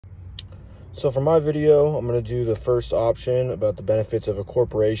So for my video, I'm going to do the first option about the benefits of a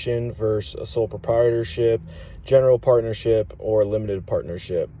corporation versus a sole proprietorship, general partnership, or limited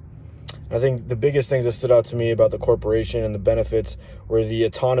partnership. I think the biggest things that stood out to me about the corporation and the benefits were the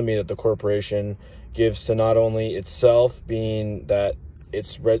autonomy that the corporation gives to not only itself, being that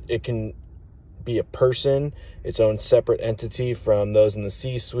it can be a person, its own separate entity from those in the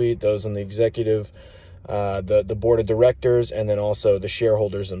C-suite, those in the executive, the board of directors, and then also the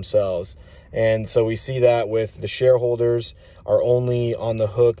shareholders themselves. And so we see that with the shareholders are only on the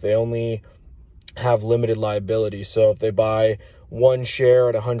hook. They only have limited liability. So if they buy one share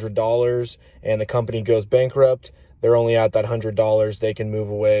at $100 and the company goes bankrupt, they're only at that $100. They can move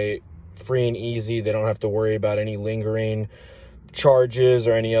away free and easy. They don't have to worry about any lingering charges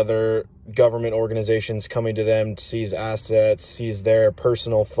or any other government organizations coming to them to seize assets, seize their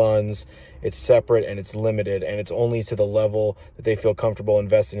personal funds. It's separate and it's limited, and it's only to the level that they feel comfortable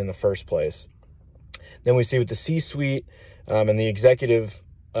investing in the first place. Then we see with the C-suite and the executive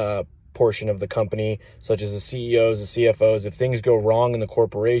portion of the company, such as the CEOs, the CFOs, if things go wrong in the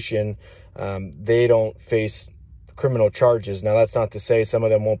corporation, they don't face criminal charges. Now, that's not to say some of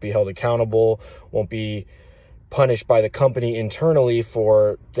them won't be held accountable, won't be punished by the company internally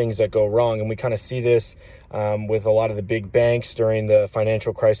for things that go wrong. And we kind of see this with a lot of the big banks during the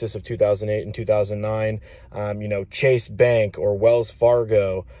financial crisis of 2008 and 2009. Chase Bank or Wells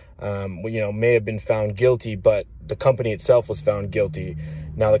Fargo, may have been found guilty, but the company itself was found guilty.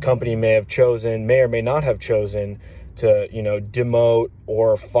 Now, the company may or may not have chosen to, demote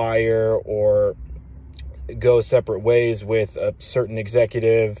or fire or go separate ways with a certain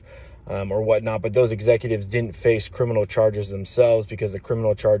executive or whatnot, but those executives didn't face criminal charges themselves because the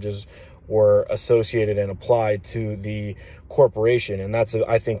criminal charges were associated and applied to the corporation. And that's,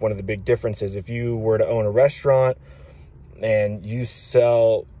 I think, one of the big differences. If you were to own a restaurant and you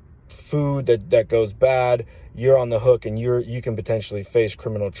sell food that goes bad, you're on the hook and you can potentially face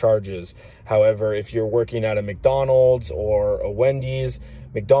criminal charges. However, if you're working at a McDonald's or a Wendy's,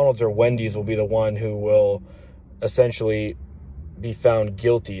 McDonald's or Wendy's will be the one who will essentially be found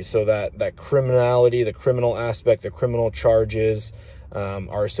guilty. So that criminality, the criminal aspect, the criminal charges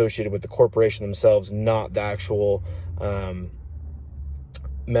are associated with the corporation themselves, not the actual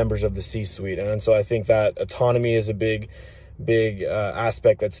members of the C-suite. And so I think that autonomy is a big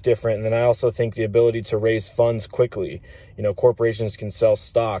aspect that's different. And then I also think the ability to raise funds quickly. Corporations can sell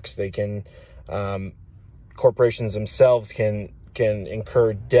stocks. They can, corporations themselves can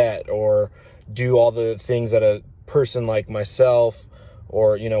incur debt or do all the things that a person like myself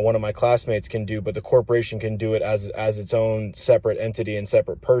or one of my classmates can do, but the corporation can do it as its own separate entity and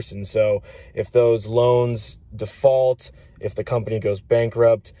separate person. So if those loans default, if the company goes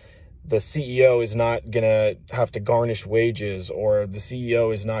bankrupt, the CEO is not going to have to garnish wages, or the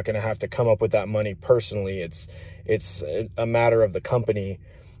CEO is not going to have to come up with that money personally. It's a matter of the company.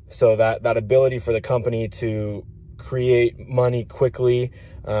 So that ability for the company to create money quickly,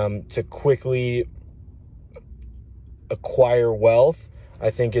 to quickly acquire wealth, I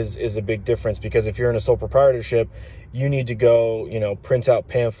think is a big difference. Because if you're in a sole proprietorship, you need to go, print out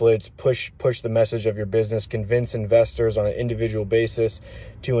pamphlets, push the message of your business, convince investors on an individual basis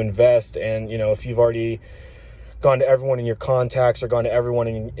to invest. And, if you've already gone to everyone in your contacts or gone to everyone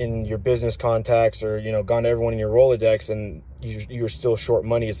in your business contacts or, gone to everyone in your Rolodex and you're still short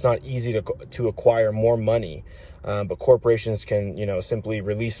money, it's not easy to acquire more money. But corporations can, simply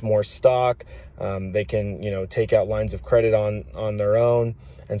release more stock. They can, take out lines of credit on their own.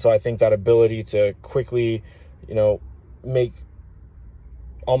 And so I think that ability to quickly, make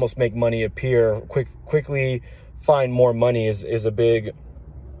money appear, quickly find more money is a big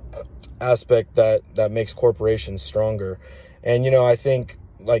aspect that makes corporations stronger. And, I think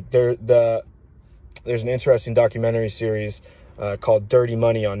like there's an interesting documentary series called Dirty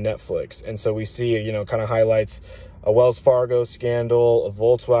Money on Netflix. And so we see, kind of highlights a Wells Fargo scandal, a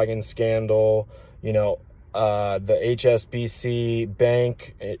Volkswagen scandal, the HSBC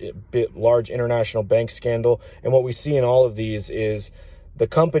bank, large international bank scandal. And what we see in all of these is the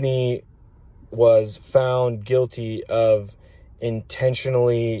company was found guilty of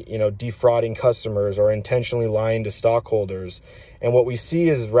intentionally, defrauding customers or intentionally lying to stockholders. And what we see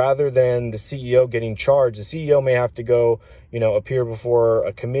is rather than the CEO getting charged, the CEO may have to go, appear before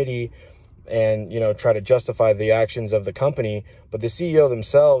a committee and, try to justify the actions of the company. But the CEO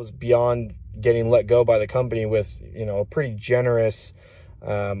themselves, beyond getting let go by the company with, a pretty generous,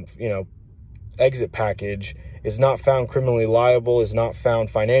 exit package, is not found criminally liable, is not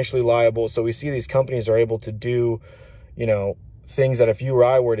found financially liable. So we see these companies are able to do, things that if you or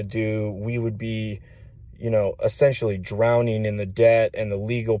I were to do, we would be, essentially drowning in the debt and the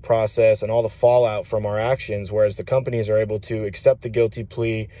legal process and all the fallout from our actions, whereas the companies are able to accept the guilty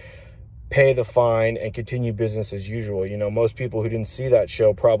plea, pay the fine, and continue business as usual. Most people who didn't see that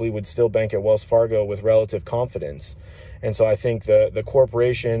show probably would still bank at Wells Fargo with relative confidence. And so I think the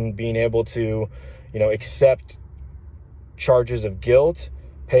corporation being able to, accept charges of guilt,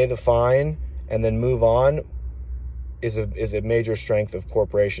 pay the fine, and then move on is a major strength of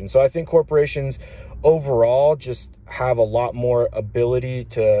corporations. So I think corporations overall just have a lot more ability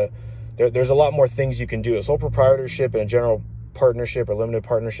to, there's a lot more things you can do. A sole proprietorship and a general partnership or limited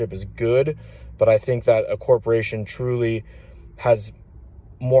partnership is good, but I think that a corporation truly has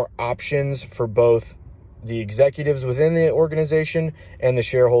more options for both the executives within the organization and the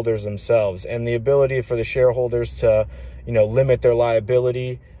shareholders themselves, and the ability for the shareholders to, limit their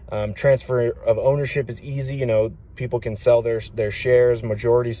liability. Transfer of ownership is easy. People can sell their shares.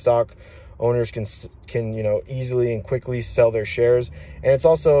 Majority stock owners can easily and quickly sell their shares. And it's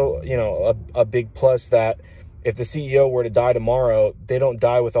also, a big plus that if the CEO were to die tomorrow, they don't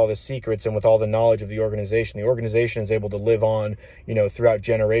die with all the secrets and with all the knowledge of the organization. The organization is able to live on, throughout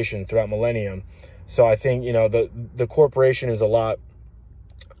generations, throughout millennium. So I think, the corporation is a lot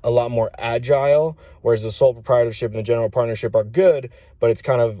more agile, whereas the sole proprietorship and the general partnership are good, but it's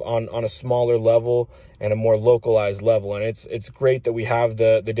kind of on a smaller level and a more localized level. And it's great that we have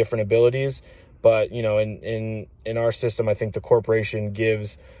the different abilities, but in our system, I think the corporation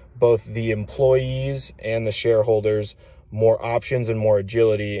gives both the employees and the shareholders more options and more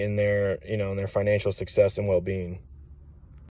agility in their financial success and well-being.